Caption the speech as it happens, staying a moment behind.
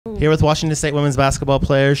Here with Washington State women's basketball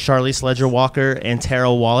players Charlisse Ledger-Walker and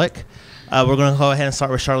Tara Wallack. We're going to go ahead and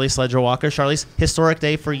start with Charlisse Ledger-Walker. Charlisse, historic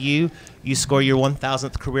day for you. You score your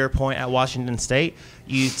 1,000th career point at Washington State.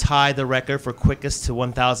 You tie the record for quickest to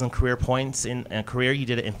 1,000 career points in a career. You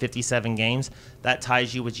did it in 57 games. That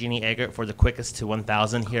ties you with Jeannie Eggert for the quickest to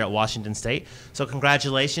 1,000 here at Washington State. So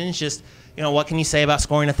congratulations. Just, what can you say about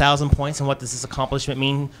scoring 1,000 points, and what does this accomplishment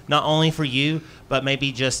mean, not only for you, but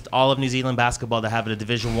maybe just all of New Zealand basketball to have a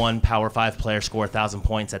Division I Power 5 player score 1,000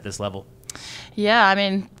 points at this level? Yeah, I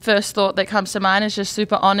mean, first thought that comes to mind is just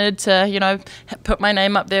super honoured to, put my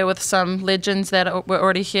name up there with some legends that were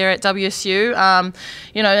already here at WSU.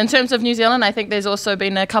 In terms of New Zealand, I think there's also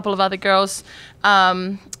been a couple of other girls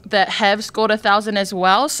that have scored 1,000 as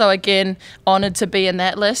well. So again, honoured to be in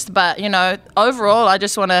that list. But, overall, I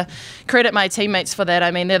just want to credit my teammates for that.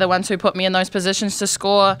 I mean, they're the ones who put me in those positions to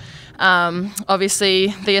score.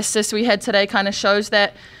 Obviously, the assist we had today kind of shows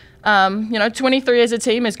that 23 as a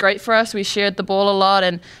team is great for us. We shared the ball a lot,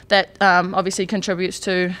 and that obviously contributes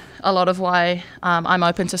to a lot of why I'm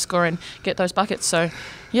open to score and get those buckets. So,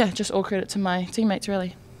 yeah, just all credit to my teammates,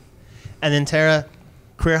 really. And then, Tara,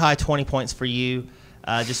 career high 20 points for you.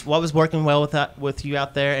 Just what was working well with you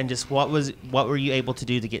out there, and just what were you able to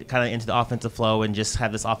do to get kind of into the offensive flow and just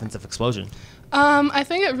have this offensive explosion? I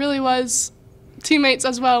think it really was teammates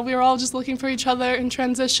as well. We were all just looking for each other in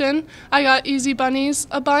transition. I got easy bunnies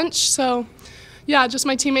a bunch, so yeah, just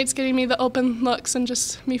my teammates getting me the open looks and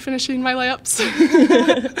just me finishing my layups.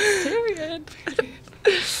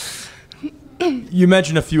 You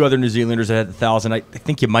mentioned a few other New Zealanders that had 1,000. I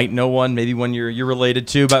think you might know one, maybe one you're related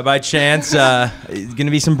to by chance. Going to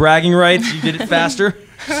be some bragging rights. You did it faster.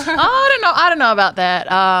 I don't know about that.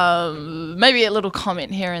 Maybe a little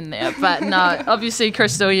comment here and there, but no. Obviously,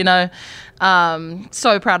 Crystal,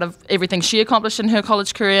 so proud of everything she accomplished in her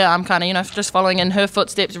college career. I'm kind of, just following in her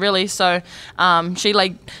footsteps, really. So she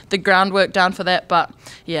laid the groundwork down for that. But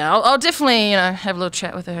yeah, I'll definitely, have a little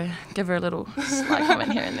chat with her, give her a little slight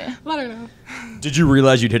comment here and there. Let her know. Did you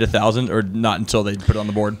realize you'd hit 1,000, or not until they put it on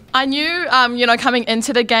the board? I knew, coming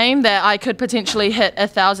into the game that I could potentially hit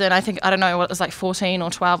 1,000. I don't know what it was, like 14 or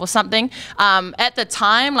 12 or something. At the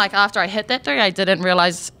time, after I hit that three, I didn't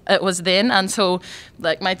realize it was then until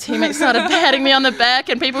my teammates started patting me on the back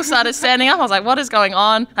and people started standing up. I was like, what is going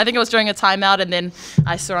on? I think it was during a timeout, and then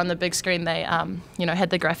I saw on the big screen they, had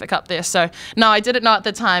the graphic up there. So no, I didn't know at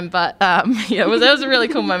the time, but it was a really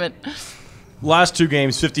cool moment. Last two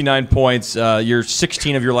games, 59 points. You're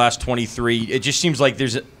 16 of your last 23. It just seems like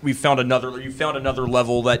you found another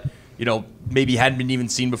level that maybe hadn't been even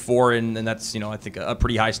seen before, and that's I think a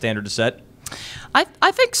pretty high standard to set.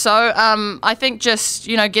 I think so. I think just,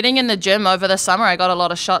 getting in the gym over the summer, I got a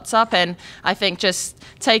lot of shots up, and I think just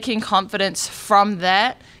taking confidence from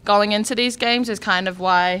that going into these games is kind of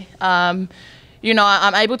why, I'm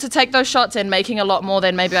able to take those shots and making a lot more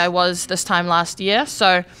than maybe I was this time last year.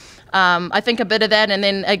 So I think a bit of that, and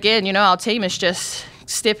then again, our team is just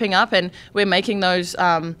stepping up, and we're making those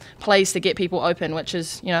plays to get people open, which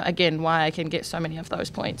is, again, why I can get so many of those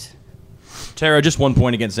points. Tara, just 1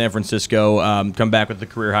 point against San Francisco. Come back with the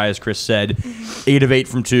career high, as Chris said, 8 of 8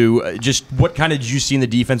 from 2. Just what kind of did you see in the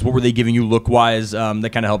defense? What were they giving you look-wise that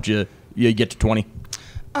kind of helped you get to 20?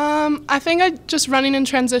 I think I just running in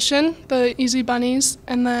transition, the easy bunnies,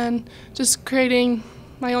 and then just creating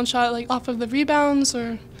my own shot off of the rebounds,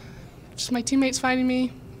 or just my teammates finding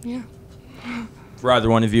me. Yeah. For either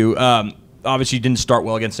one of you, obviously you didn't start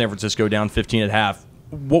well against San Francisco, down 15 at half.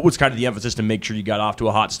 What was kind of the emphasis to make sure you got off to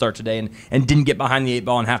a hot start today and didn't get behind the 8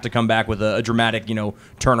 ball and have to come back with a dramatic,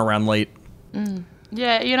 turnaround late?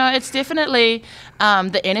 Yeah, it's definitely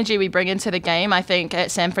the energy we bring into the game. I think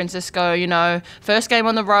at San Francisco, first game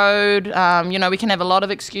on the road, we can have a lot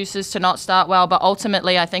of excuses to not start well, but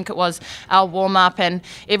ultimately I think it was our warm-up and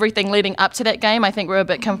everything leading up to that game. I think we were a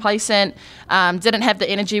bit complacent, didn't have the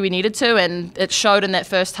energy we needed to, and it showed in that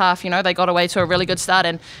first half. They got away to a really good start,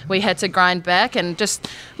 and we had to grind back, and just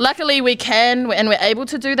luckily we can, and we're able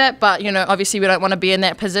to do that, but, obviously we don't want to be in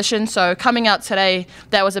that position. So coming out today,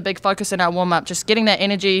 that was a big focus in our warm-up, just getting that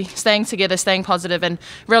energy, staying together, staying positive, and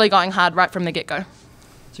really going hard right from the get-go. So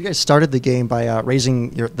you guys started the game by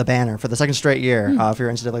raising the banner for the second straight year for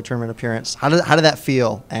your NCAA tournament appearance. How did that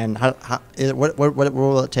feel, and what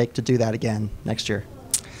will it take to do that again next year?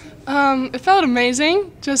 It felt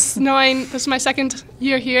amazing, just knowing this is my second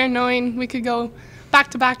year here, knowing we could go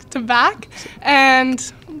back to back to back,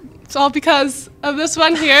 and it's all because of this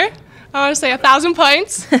one here. I want to say 1,000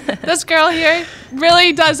 points. This girl here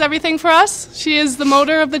really does everything for us. She is the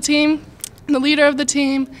motor of the team, the leader of the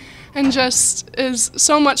team, and just is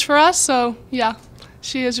so much for us. So, yeah,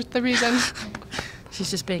 she is the reason. She's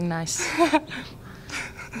just being nice.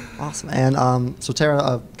 Awesome. And so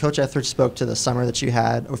Tara, Coach Etheridge spoke to the summer that you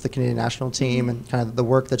had with the Canadian national team and kind of the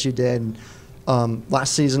work that you did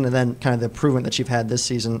last season and then kind of the improvement that you've had this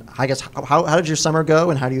season. I guess, how did your summer go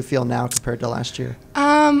and how do you feel now compared to last year?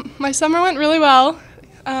 My summer went really well.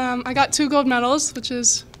 I got 2 gold medals, which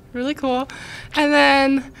is really cool. And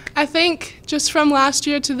then I think just from last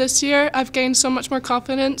year to this year, I've gained so much more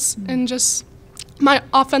confidence in just my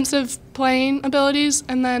offensive playing abilities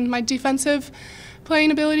and then my defensive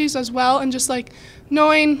playing abilities as well, and just like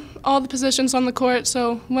knowing all the positions on the court,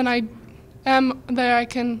 so when I am there I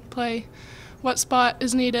can play what spot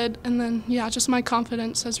is needed, and then just my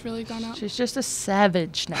confidence has really gone up. She's just a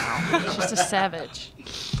savage now. She's just a savage.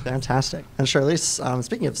 Fantastic. And Charlisse,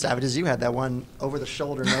 speaking of savages, you had that one over the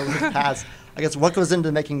shoulder, no pass. I guess what goes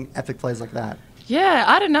into making epic plays like that? Yeah,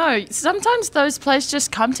 I don't know. Sometimes those plays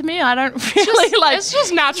just come to me. I don't really like. It's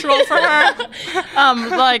just natural for her.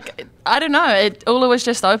 Like, I don't know. Ula was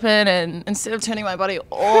just open, and instead of turning my body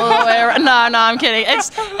all the way around, no, I'm kidding.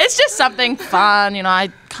 It's just something fun, you know. I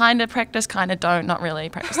kind of practice, kind of don't. Not really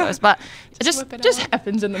practice those, but it just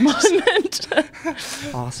happens in the moment.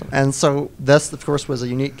 Awesome. And so this, of course, was a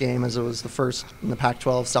unique game as it was the first in the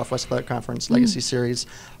Pac-12 Southwest Athletic Conference Legacy Series.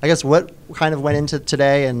 I guess what kind of went into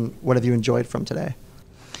today, and what have you enjoyed from today?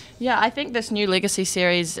 Yeah, I think this new Legacy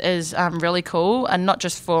Series is really cool, and not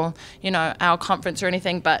just for, you know, our conference or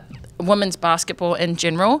anything, but women's basketball in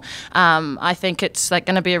general. I think it's like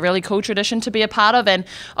going to be a really cool tradition to be a part of, and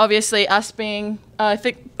obviously us being, I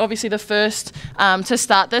think obviously the first to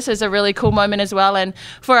start this is a really cool moment as well. And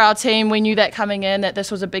for our team, we knew that coming in that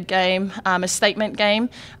this was a big game, a statement game,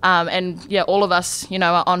 and yeah, all of us, you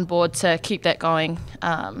know, are on board to keep that going,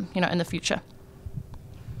 you know, in the future.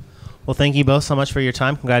 Well, thank you both so much for your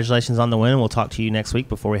time. Congratulations on the win. We'll talk to you next week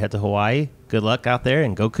before we head to Hawaii. Good luck out there,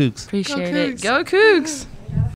 and go Cougs. Appreciate Go it. Cougs. Go Cougs.